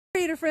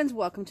creator friends,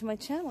 welcome to my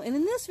channel. And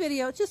in this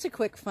video, it's just a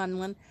quick fun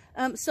one.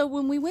 So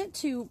when we went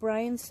to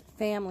Brian's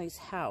family's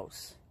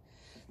house,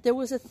 there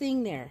was a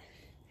thing there,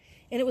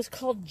 and it was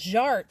called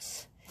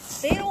Jarts.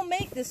 They don't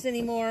make this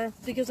anymore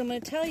because I'm going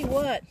to tell you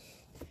what,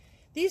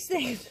 these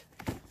things,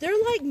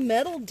 they're like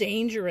metal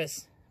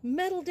dangerous.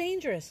 Metal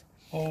dangerous.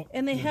 Oh,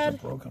 and they had a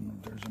broken one.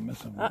 There's a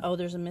missing one. Uh-oh,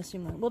 there's a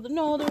missing one. Well,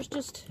 no, there's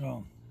just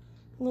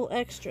little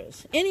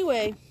extras.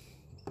 Anyway,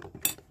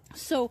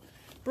 so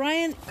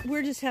Brian,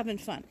 we're just having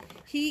fun.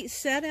 He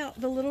set out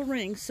the little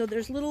rings. So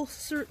there's little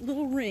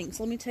rings.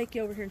 Let me take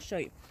you over here and show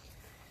you.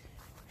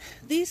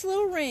 These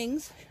little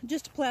rings,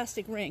 just a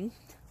plastic ring.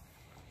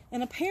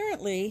 And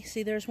apparently,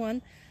 see, there's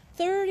one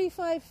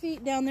 35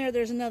 feet down there.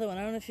 There's another one.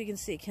 I don't know if you can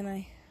see. Let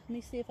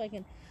me see if I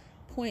can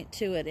point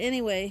to it.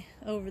 Anyway,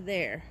 over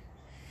there.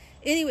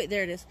 Anyway,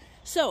 there it is.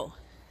 So,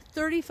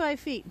 35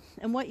 feet.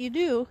 And what you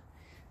do,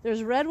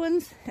 there's red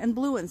ones and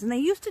blue ones. And they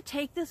used to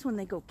take this when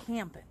they go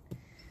camping.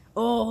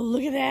 Oh,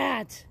 look at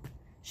that.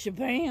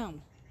 Shabam.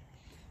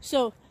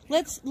 So,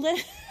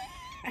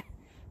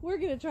 we're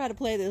going to try to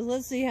play this.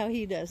 Let's see how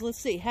he does. Let's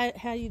see.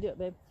 How you do it,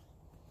 babe?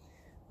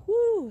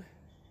 Woo.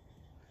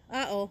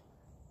 Uh-oh.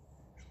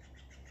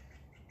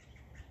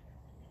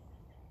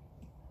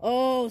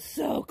 Oh,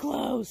 so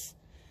close.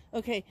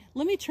 Okay,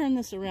 let me turn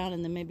this around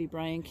and then maybe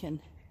Brian can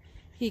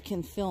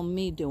film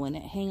me doing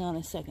it. Hang on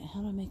a second.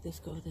 How do I make this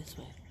go this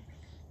way?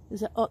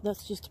 Is that, oh,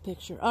 that's just a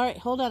picture. All right,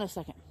 hold on a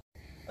second.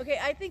 Okay,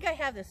 I think I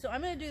have this. So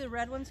I'm going to do the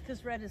red ones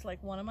because red is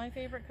like one of my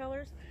favorite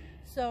colors.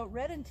 So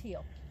red and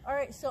teal. All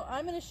right, so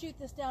I'm going to shoot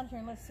this down here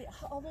and let's see.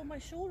 Although my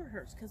shoulder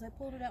hurts because I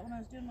pulled it out when I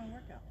was doing my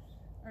workout.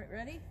 All right,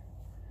 ready?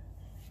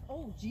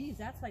 Oh, geez,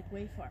 that's like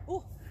way far.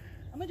 Oh,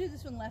 I'm going to do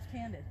this one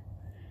left-handed.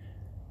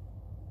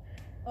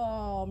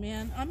 Oh,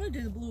 man. I'm going to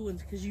do the blue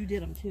ones because you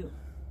did them too.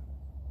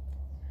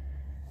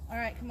 All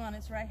right, come on.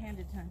 It's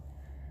right-handed time.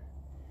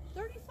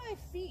 35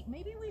 feet.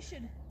 Maybe we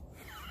should...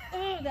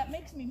 Oh, that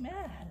makes me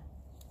mad.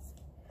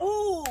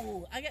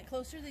 Oh, I got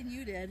closer than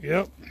you did.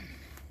 Yep.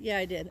 Yeah,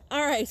 I did.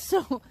 All right,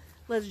 so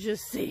let's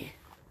just see.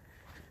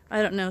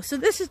 I don't know. So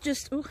this is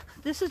just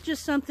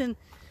something...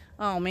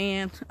 Oh,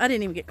 man. I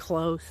didn't even get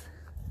close.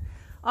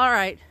 All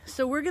right,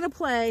 so we're going to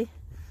play.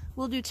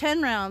 We'll do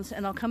 10 rounds,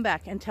 and I'll come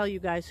back and tell you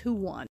guys who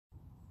won.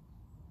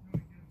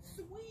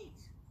 Sweet.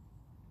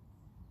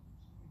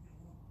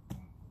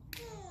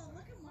 Oh,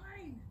 look at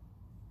mine.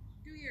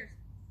 Do yours.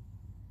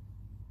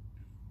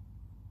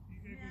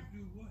 You guys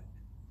do what?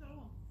 Throw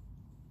 'em.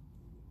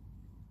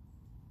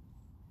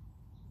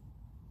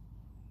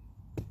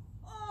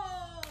 Oh!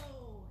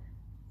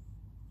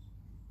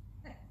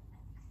 All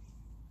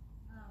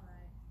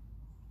right.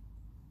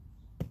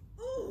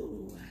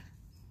 Ooh!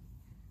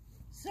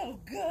 So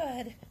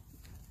good.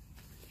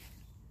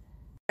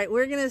 All right,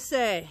 we're gonna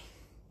say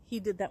he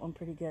did that one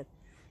pretty good.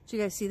 Did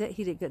you guys see that?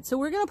 He did good. So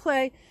we're gonna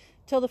play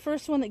till the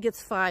first one that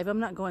gets 5. I'm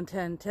not going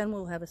 10. 10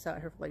 will have us out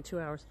here for like 2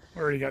 hours.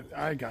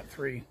 I got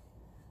 3.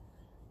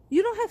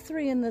 You don't have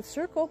 3 in the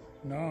circle.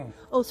 No.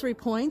 Oh, 3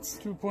 points?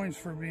 2 points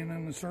for being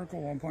in the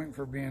circle, 1 point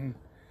for being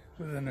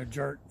within a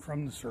jart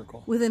from the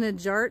circle. Within a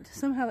jart?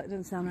 Somehow that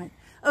doesn't sound right.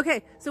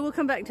 Okay, so we'll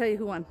come back and tell you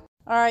who won.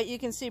 All right, you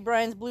can see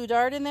Brian's blue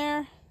dart in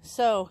there.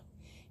 So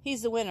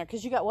he's the winner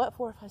because you got what?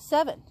 4, 5,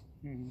 7.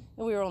 And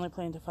we were only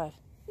playing to 5.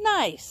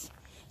 Nice.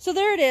 So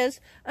there it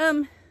is.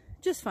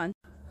 Just fun.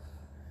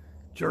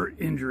 Jart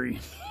injury.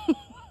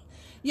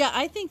 Yeah,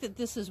 I think that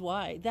this is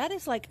why. That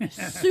is like a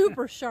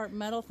super sharp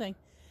metal thing.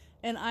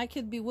 And I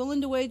could be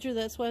willing to wager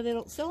that's why they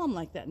don't sell them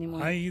like that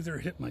anymore. I either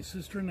hit my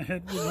sister in the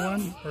head with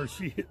one or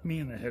she hit me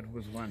in the head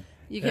with one.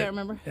 You can't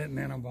remember? At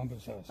Nana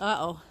Bumpa's house.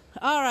 Uh-oh.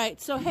 All right.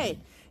 So, hey,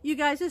 you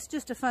guys, it's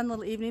just a fun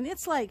little evening.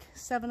 It's like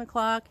 7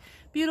 o'clock.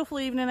 Beautiful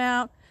evening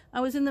out. I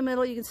was in the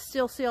middle. You can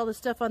still see all the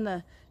stuff on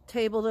the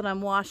table that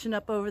I'm washing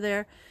up over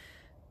there.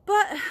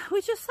 But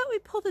we just thought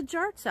we'd pull the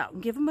jarts out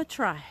and give them a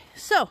try.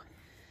 So,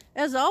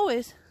 as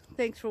always,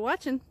 thanks for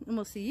watching, and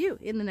we'll see you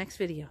in the next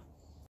video.